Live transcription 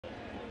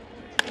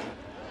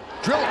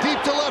Drill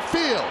deep to left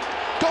field.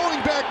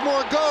 Going back,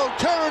 Margot,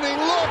 turning,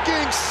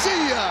 looking,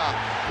 see ya!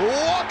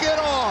 Walk it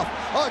off!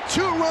 A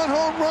two-run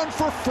home run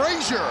for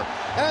Frazier,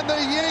 and the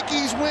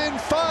Yankees win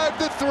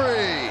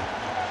 5-3.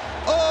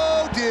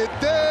 Oh, did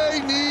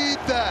they need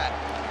that?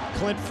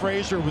 Clint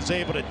Frazier was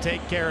able to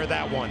take care of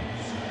that one.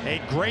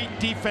 A great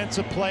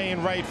defensive play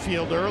in right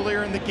field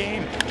earlier in the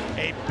game.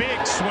 A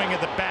big swing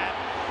of the bat.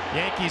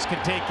 Yankees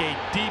can take a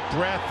deep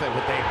breath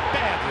with a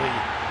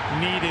badly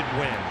needed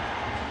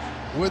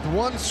win. With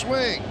one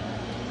swing,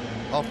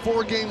 a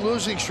 4-game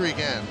losing streak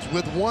ends.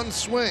 With one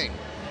swing,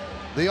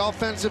 the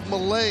offensive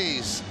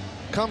malaise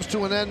comes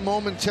to an end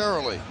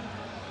momentarily.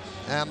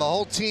 And the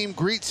whole team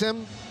greets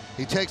him.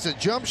 He takes a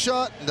jump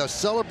shot, and the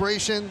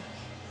celebration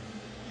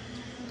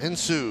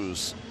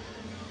ensues.